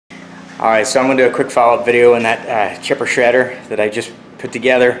Alright, so I'm going to do a quick follow-up video on that chipper shredder that I just put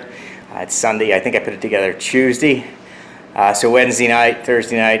together. It's Sunday. I think I put it together Tuesday. So Wednesday night,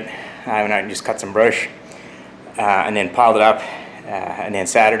 Thursday night, I went out and just cut some brush and then piled it up. And then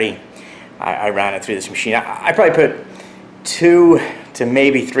Saturday, I ran it through this machine. I probably put 2 to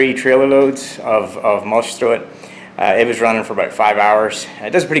maybe 3 trailer loads of mulch through it. It was running for about 5 hours. It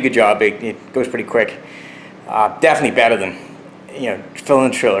does a pretty good job. It goes pretty quick. Definitely better than, you know,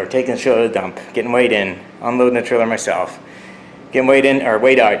 filling the trailer, taking the trailer to the dump, getting weighed in, unloading the trailer myself, getting weighed in or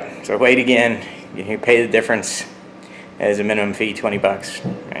weighed out. So weighed again, you pay the difference as a minimum fee, 20 bucks.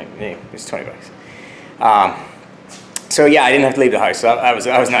 Right? Yeah, it's 20 bucks. So yeah, I didn't have to leave the house. So that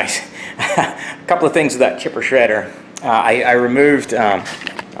was nice. A couple of things with that chipper shredder. I removed.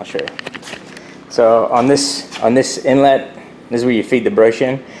 I'll show you. So on this inlet, this is where you feed the brush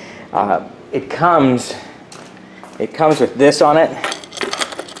in. It comes with this on it.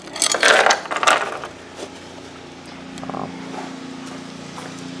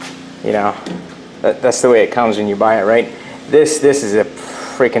 You know, that's the way it comes when you buy it, right? This is a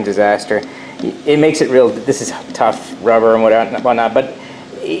freaking disaster. It makes it real. This is tough rubber and whatnot, but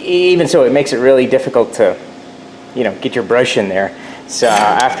even so, it makes it really difficult to, you know, get your brush in there. So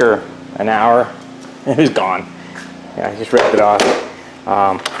after an hour, it was gone. Yeah, I just ripped it off.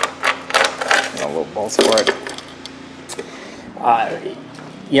 A little bolts for it.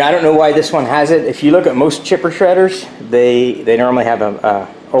 Yeah, I don't know why this one has it. If you look at most chipper shredders, they normally have a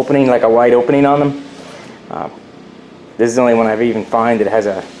opening, like a wide opening on them. This is the only one I've even found that has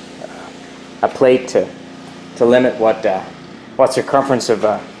a plate to limit what circumference of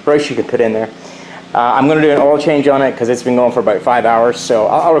brush you could put in there. I'm going to do an oil change on it because it's been going for about 5 hours, so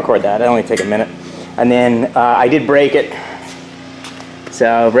I'll record that. It'll only take a minute. And then I did break it.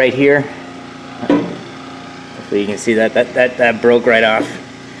 So right here, hopefully you can see that broke right off.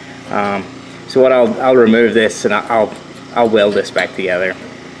 So what I'll remove this and I'll weld this back together.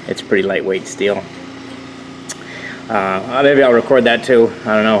 It's pretty lightweight steel. Maybe I'll record that too.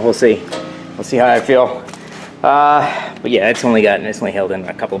 I don't know. We'll see. We'll see how I feel. But yeah, it's only held in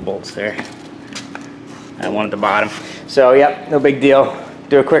a couple of bolts there. And one at the bottom. So yeah, no big deal.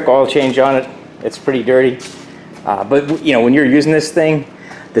 Do a quick oil change on it. It's pretty dirty. But you know, when you're using this thing,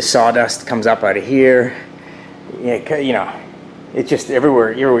 the sawdust comes up out of here. Yeah, you know, it's just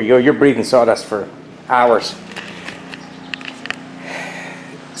everywhere you go. You're breathing sawdust for hours.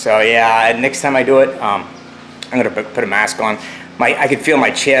 So yeah, next time I do it, I'm gonna put a mask on. I could feel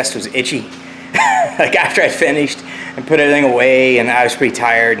my chest was itchy. Like after I finished and put everything away, and I was pretty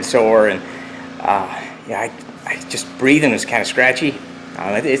tired and sore, and yeah, I just breathing was kind of scratchy.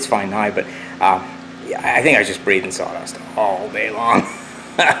 It's fine now, but yeah, I think I was just breathing sawdust all day long.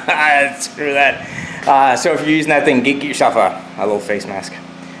 Screw that. So if you're using that thing, get yourself a little face mask.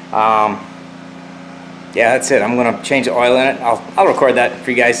 Yeah, that's it. I'm gonna change the oil in it. I'll record that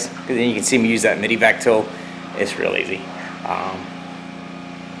for you guys, because then you can see me use that midi vac tool. It's real easy.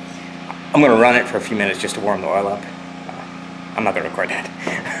 I'm going to run it for a few minutes just to warm the oil up. I'm not going to record that.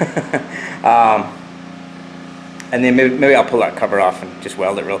 And then maybe I'll pull that cover off and just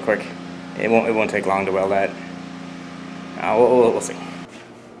weld it real quick. It won't take long to weld that. We'll see.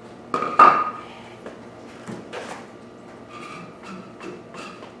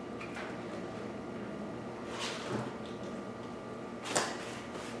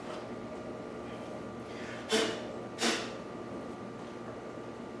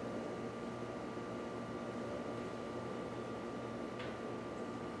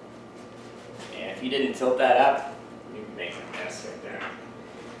 If you didn't tilt that up, you can make a mess right there.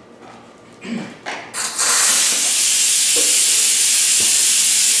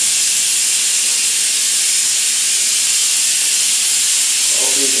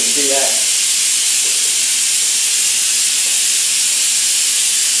 Hopefully you can see that.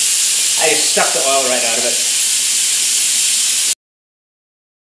 I just sucked the oil right out of it.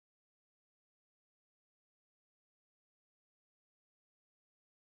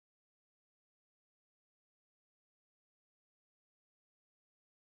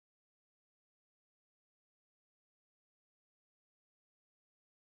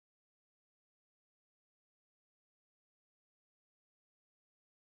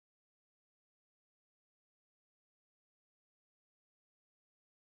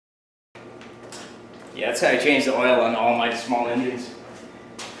 Yeah, that's how I change the oil on all my small engines.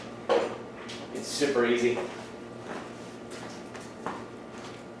 It's super easy.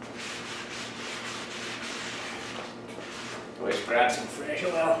 Always grab some fresh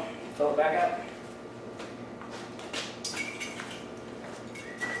oil, fill it back up.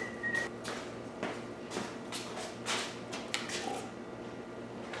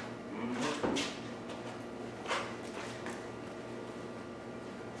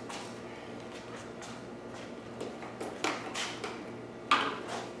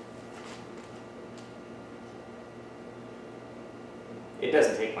 It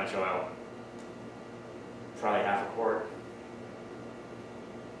doesn't take much oil, probably half a quart.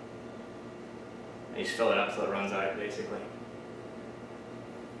 And you just fill it up till it runs out, basically.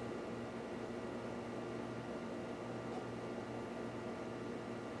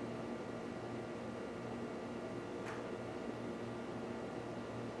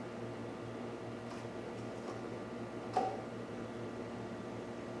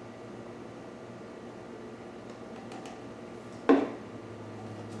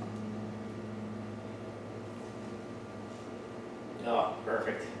 Oh,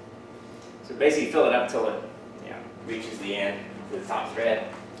 perfect. So basically fill it up till it reaches the end, to the top thread.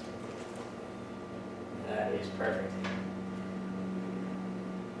 That is perfect.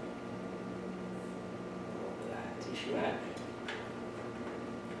 Tissue in it.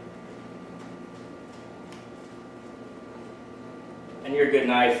 And you're a good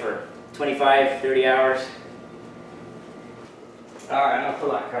knife for 25, 30 hours. Alright, I'll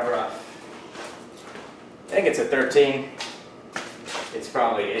pull that cover off. I think it's a 13. It's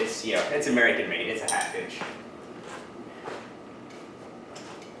probably, it's American made, it's a half inch.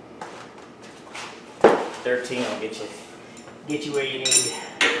 13 will get you where you need.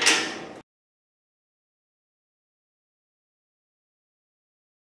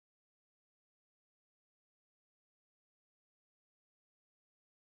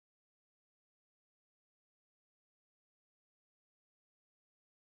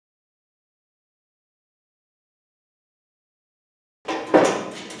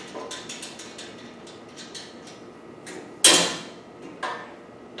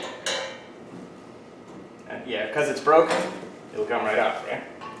 Yeah, because it's broken, it'll come right off, right?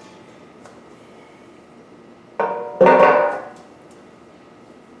 I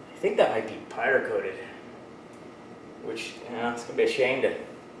think that might be powder coated, which, you know, it's going to be a shame to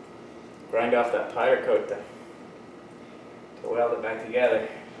grind off that powder coat to weld it back together.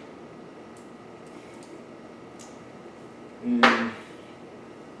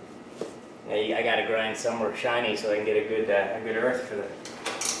 Yeah, I got to grind somewhere shiny so I can get a good earth for the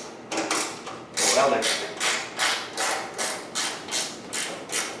welding.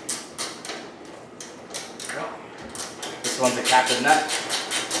 This one's a captive nut.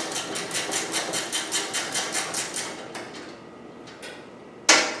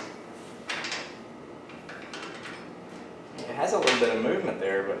 It has a little bit of movement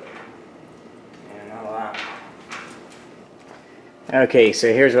there, but yeah, not a lot. Okay,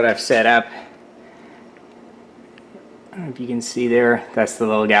 so here's what I've set up. I don't know if you can see there, that's the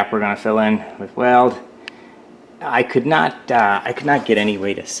little gap we're going to fill in with weld. I could not get any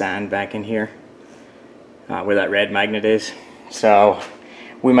way to sand back in here where that red magnet is, so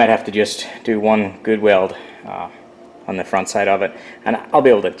we might have to just do one good weld on the front side of it, and I'll be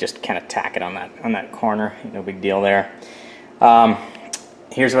able to just kind of tack it on that corner. No big deal there.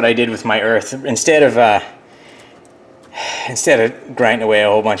 Here's what I did with my earth. Instead of grinding away a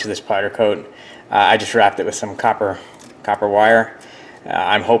whole bunch of this powder coat, I just wrapped it with some copper wire.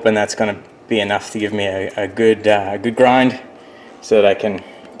 I'm hoping that's going to be enough to give me a good grind so that I can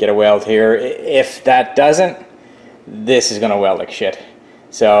get a weld here. If that doesn't, this is going to weld like shit.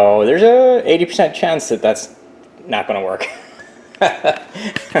 So there's a 80% chance that that's not going to work.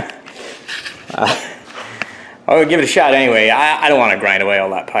 I'll give it a shot anyway. I don't want to grind away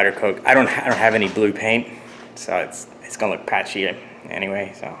all that powder coat. I don't have any blue paint, so it's going to look patchy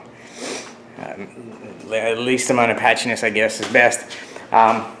anyway. So the least amount of patchiness, I guess, is best.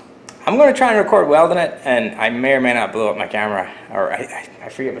 I'm going to try and record welding it, and I may or may not blow up my camera, or I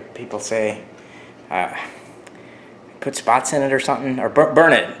forget what people say. Put spots in it or something, or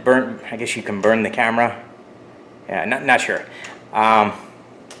burn it. I guess you can burn the camera. Yeah, not sure. I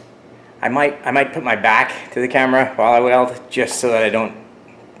might put my back to the camera while I weld, just so that I don't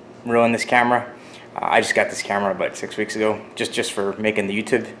ruin this camera. I just got this camera about 6 weeks ago, just for making the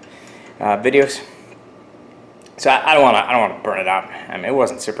YouTube videos. So I don't want to burn it up. I mean, it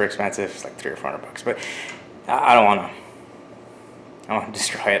wasn't super expensive; it's like $300 or $400, but I don't want to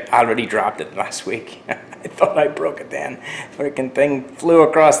destroy it. I already dropped it last week. I thought I broke it then. Freaking thing flew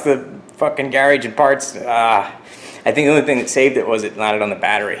across the fucking garage in parts. I think the only thing that saved it was it landed on the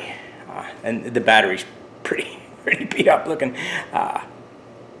battery, and the battery's pretty beat up looking.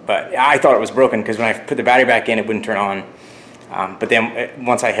 But I thought it was broken because when I put the battery back in, it wouldn't turn on. But then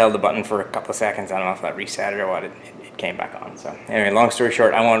once I held the button for a couple of seconds, I don't know if that reset it or what, it came back on. So anyway, long story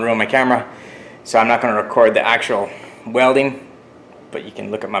short, I won't ruin my camera, so I'm not going to record the actual welding, but you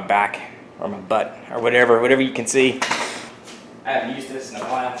can look at my back or my butt, or whatever you can see. I haven't used this in a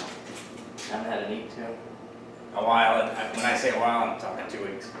while. I haven't had a need to. A while, and when I say a while, I'm talking 2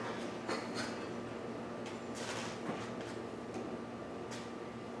 weeks.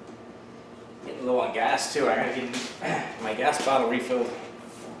 Getting low on gas too. I gotta get my gas bottle refilled.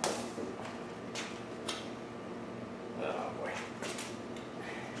 Oh boy.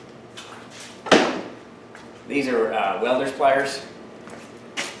 These are welder's pliers.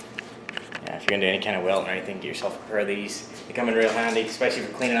 Yeah, if you're gonna do any kind of welding or anything, get yourself a pair of these. They come in real handy, especially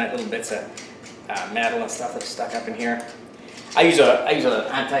for cleaning out little bits of metal and stuff that's stuck up in here. I use an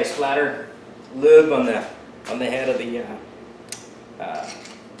anti-splatter lube on the head of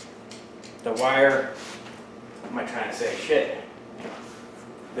the wire. What am I trying to say? Shit.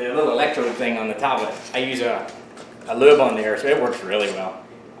 The little electrode thing on the top of it. I use a lube on there, so it works really well.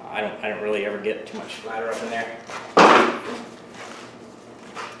 I don't really ever get too much splatter up in there.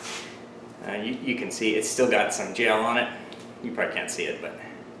 You can see it's still got some gel on it. You probably can't see it, but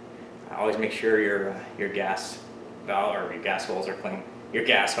always make sure your gas valve or your gas holes are clean. Your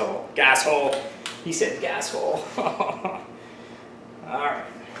gas hole. He said gas hole. All right.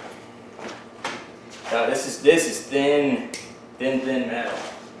 So this is thin metal.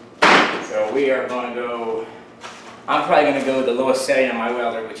 So we are going to go. I'm probably going to go with the lowest setting on my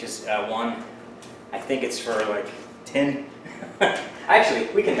welder, which is 1. I think it's for like 10. Actually,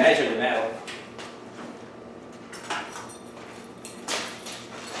 we can measure the metal.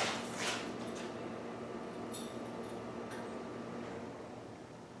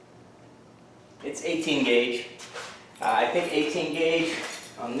 It's 18 gauge. I think 18 gauge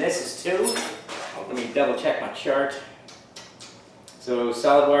on this is 2. Let me double check my chart. So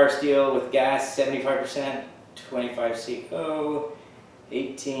solid wire steel with gas 75%, 25 CO,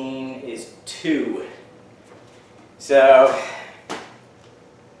 18 is 2. So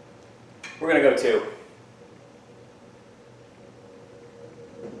we're gonna go 2.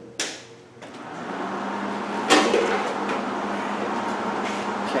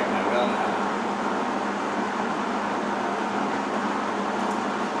 Check my weld now.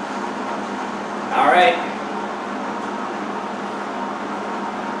 All right.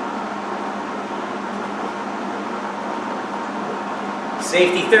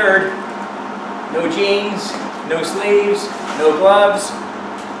 Safety third. No jeans, no sleeves, no gloves.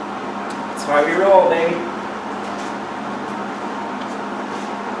 That's how we roll, baby.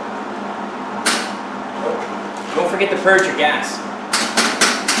 Oh, don't forget to purge your gas.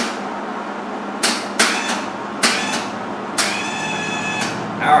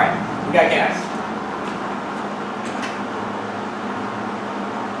 All right, we got gas.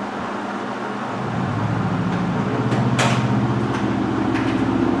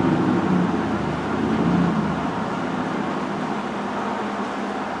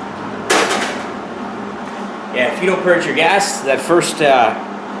 Yeah, if you don't purge your gas, that first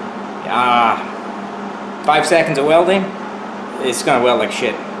 5 seconds of welding, it's gonna weld like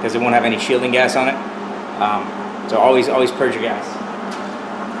shit because it won't have any shielding gas on it. So always purge your gas.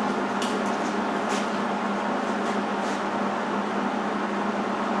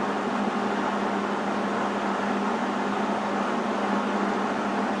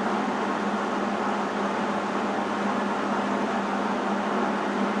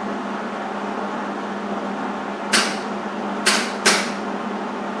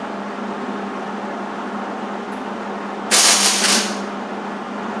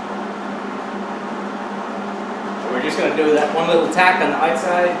 We're just going to do that one little tack on the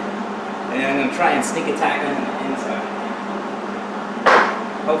outside, and I'm going to try and sneak a tack on the inside.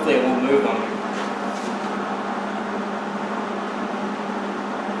 Hopefully it won't move on me.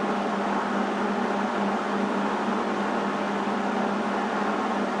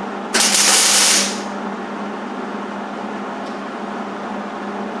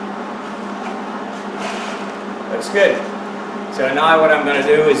 Looks good. So now what I'm going to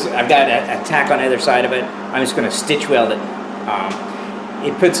do is, I've got a tack on either side of it. I'm just going to stitch weld it.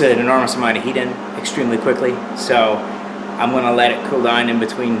 It puts an enormous amount of heat in extremely quickly, so I'm going to let it cool down in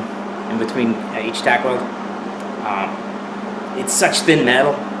between each tack weld. It's such thin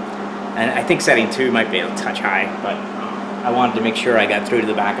metal, and I think setting 2 might be a touch high, but I wanted to make sure I got through to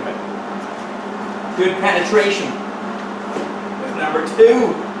the back of it. Good penetration with number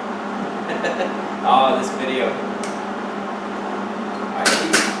 2. Oh, this video.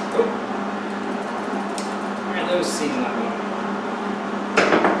 Those seats not going.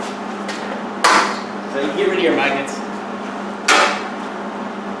 So you get rid of your magnets.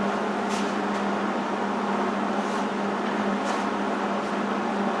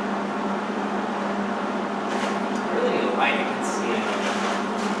 I really need a light. I can see it.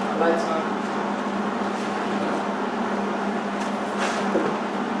 Lights on.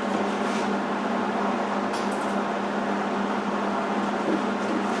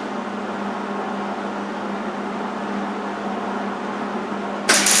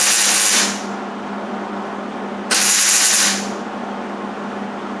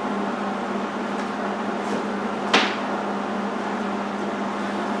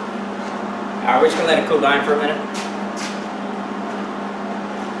 just gonna let it cool down for a minute.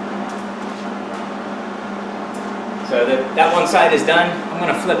 So that one side is done. I'm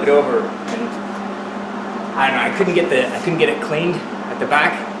gonna flip it over, and I don't know. I couldn't get it cleaned at the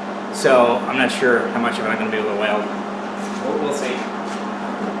back, so I'm not sure how much of it I'm gonna be able to weld. We'll see.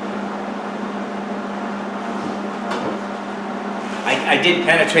 I did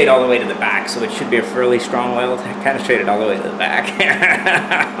penetrate all the way to the back, so it should be a fairly strong weld. I penetrated all the way to the back.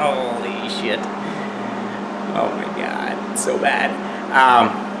 Holy shit. Oh my god, it's so bad.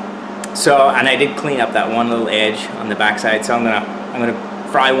 And I did clean up that one little edge on the back side, so I'm gonna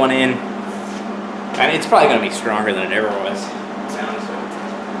fry one in. And it's probably gonna be stronger than it ever was.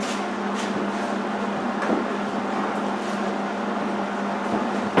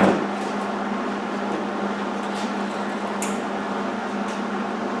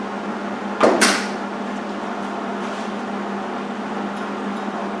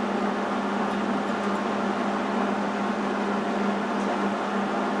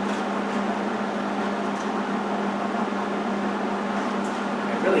 I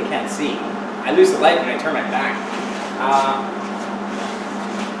really can't see. I lose the light when I turn my back.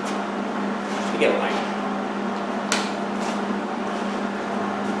 Let me get a light.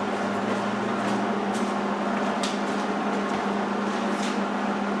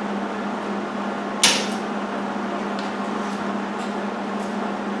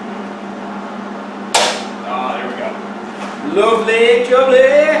 Oh, there we go. Lovely,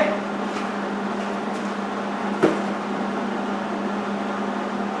 jubbly.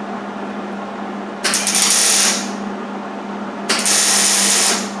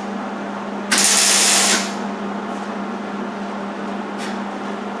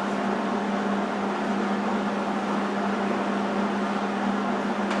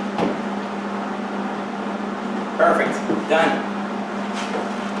 Perfect. Done.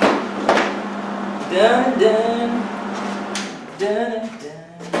 Done, done. Done, done.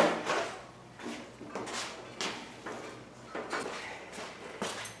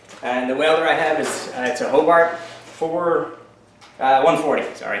 And the welder I have is, it's a Hobart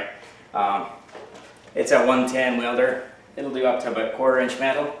 140, sorry. It's a 110 welder. It'll do up to about 1/4 inch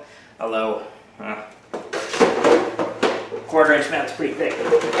metal, although 1/4 inch metal's pretty thick.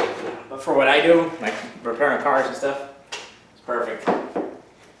 But for what I do, like repairing cars and stuff, it's perfect.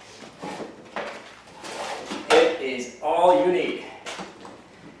 It is all you need.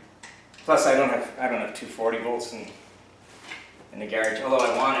 Plus, I don't have 240 volts in the garage, although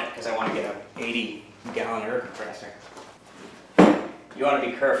I want it because I want to get a 80-gallon air compressor. You want to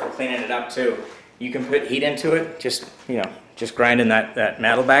be careful cleaning it up too. You can put heat into it, just grinding that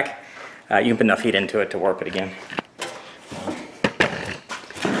metal back. You can put enough heat into it to warp it again.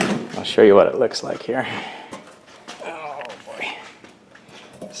 I'll show you what it looks like here. Oh boy.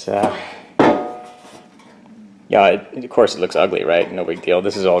 So, yeah, of course it looks ugly, right? No big deal.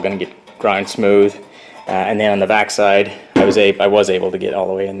 This is all going to get ground smooth. And then on the back side, I was able to get all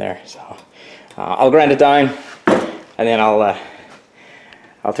the way in there. So I'll grind it down, and then I'll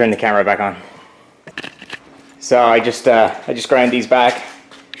turn the camera back on. So I just grind these back.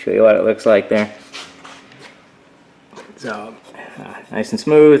 Show you what it looks like there. So nice and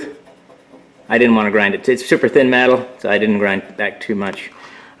smooth. I didn't want to grind it. It's super thin metal, so I didn't grind it back too much.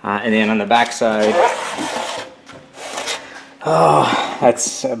 And then on the back side, oh,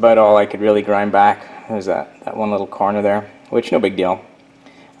 that's about all I could really grind back. There's that one little corner there, which no big deal.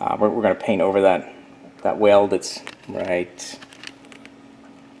 We're going to paint over that weld that's right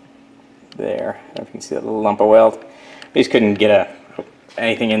there. I don't know if you can see that little lump of weld. We just couldn't get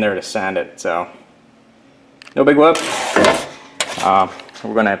anything in there to sand it, so no big whoop.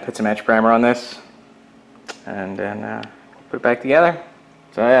 We're going to put some etch primer on this, and then put it back together.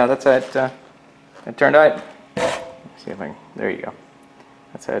 So yeah, that's how it turned out. Let's see if I can, there you go.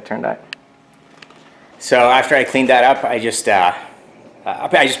 That's how it turned out. So after I cleaned that up, I just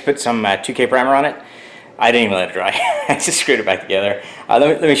put some 2K primer on it. I didn't even let it dry. I just screwed it back together.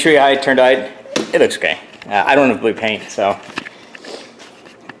 Let me show you how it turned out. It looks okay. I don't have blue paint, so.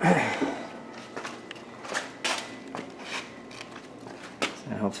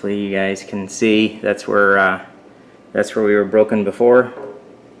 Hopefully you guys can see. That's where we were broken before.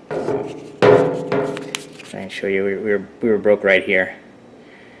 Try and show you. We were broke right here.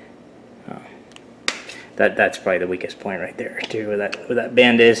 That's probably the weakest point right there too, where that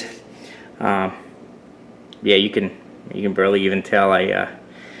bend is. Yeah, you can barely even tell. I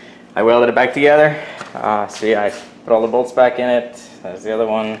welded it back together. So yeah, I put all the bolts back in it. There's the other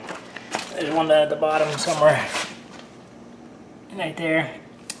one. There's one down at the bottom somewhere, right there.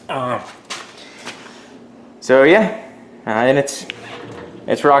 So yeah, and it's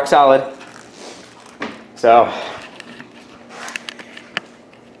rock solid. So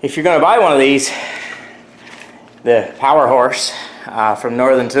if you're going to buy one of these, the PowerHorse from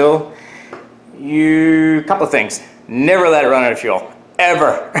Northern Tool, couple of things. Never let it run out of fuel,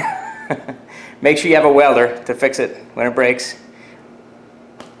 ever. Make sure you have a welder to fix it when it breaks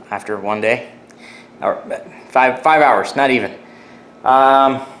after one day, or 5 hours, not even.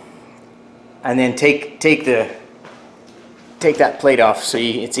 And then take that plate off so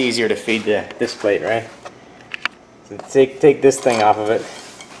it's easier to feed this plate, right? So take this thing off of it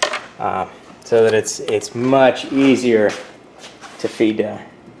so that it's much easier to feed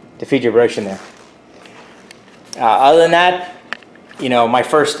your brush in there. Other than that, you know, my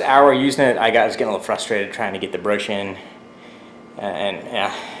first hour using it, I was getting a little frustrated trying to get the brush in, and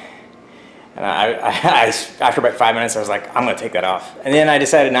yeah. And I after about 5 minutes, I was like, I'm going to take that off. And then I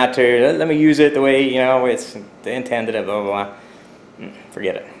decided not to. Let me use it the way, you know, it's intended, blah, blah, blah.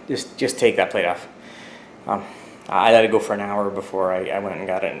 Forget it. Just take that plate off. I let it go for an hour before I went and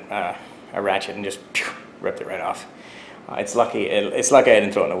got a ratchet and just ripped it right off. It's lucky I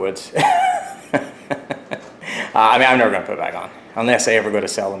didn't throw it in the woods. I mean, I'm never going to put it back on. Unless I ever go to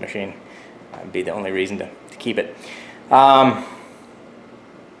sell the machine. That'd be the only reason to keep it. Yeah,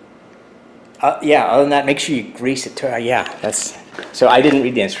 other than that, make sure you grease it too. So I didn't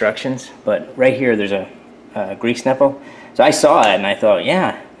read the instructions, but right here there's a grease nipple. So I saw it and I thought,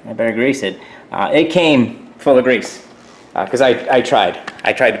 yeah, I better grease it. It came full of grease because I tried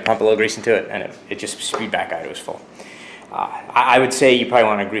to pump a little grease into it and it just spewed back out. It was full. I would say you probably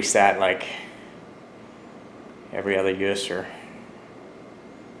want to grease that like every other use, or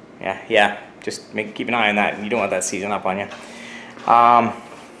yeah. Just keep an eye on that. You don't want that seizing up on you.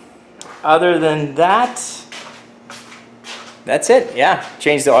 Other than that, that's it. Yeah,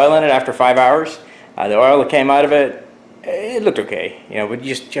 changed the oil in it after 5 hours. The oil that came out of it, it looked okay. You know, but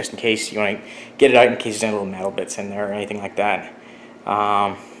just in case you want to get it out in case there's any little metal bits in there or anything like that.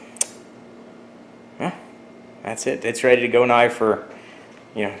 Yeah, that's it. It's ready to go now for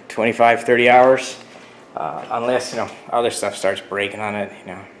 25, 30 hours. Unless other stuff starts breaking on it.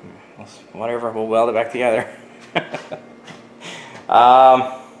 Whatever, we'll weld it back together.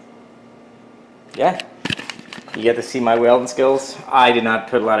 Yeah, you get to see my welding skills. I did not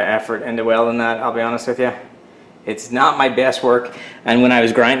put a lot of effort into welding that, I'll be honest with you. It's not my best work, and when I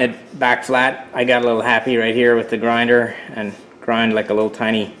was grinding it back flat, I got a little happy right here with the grinder and grind like a little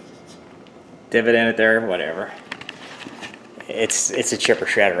tiny divot in it there, whatever. It's a chipper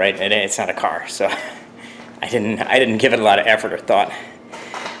shredder, right? It's not a car, so I didn't give it a lot of effort or thought.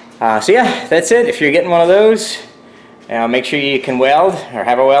 So yeah, that's it. If you're getting one of those, make sure you can weld or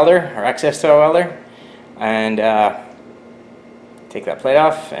have a welder or access to a welder, and take that plate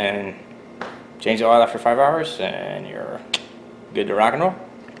off and change the oil after 5 hours and you're good to rock and roll.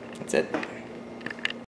 That's it.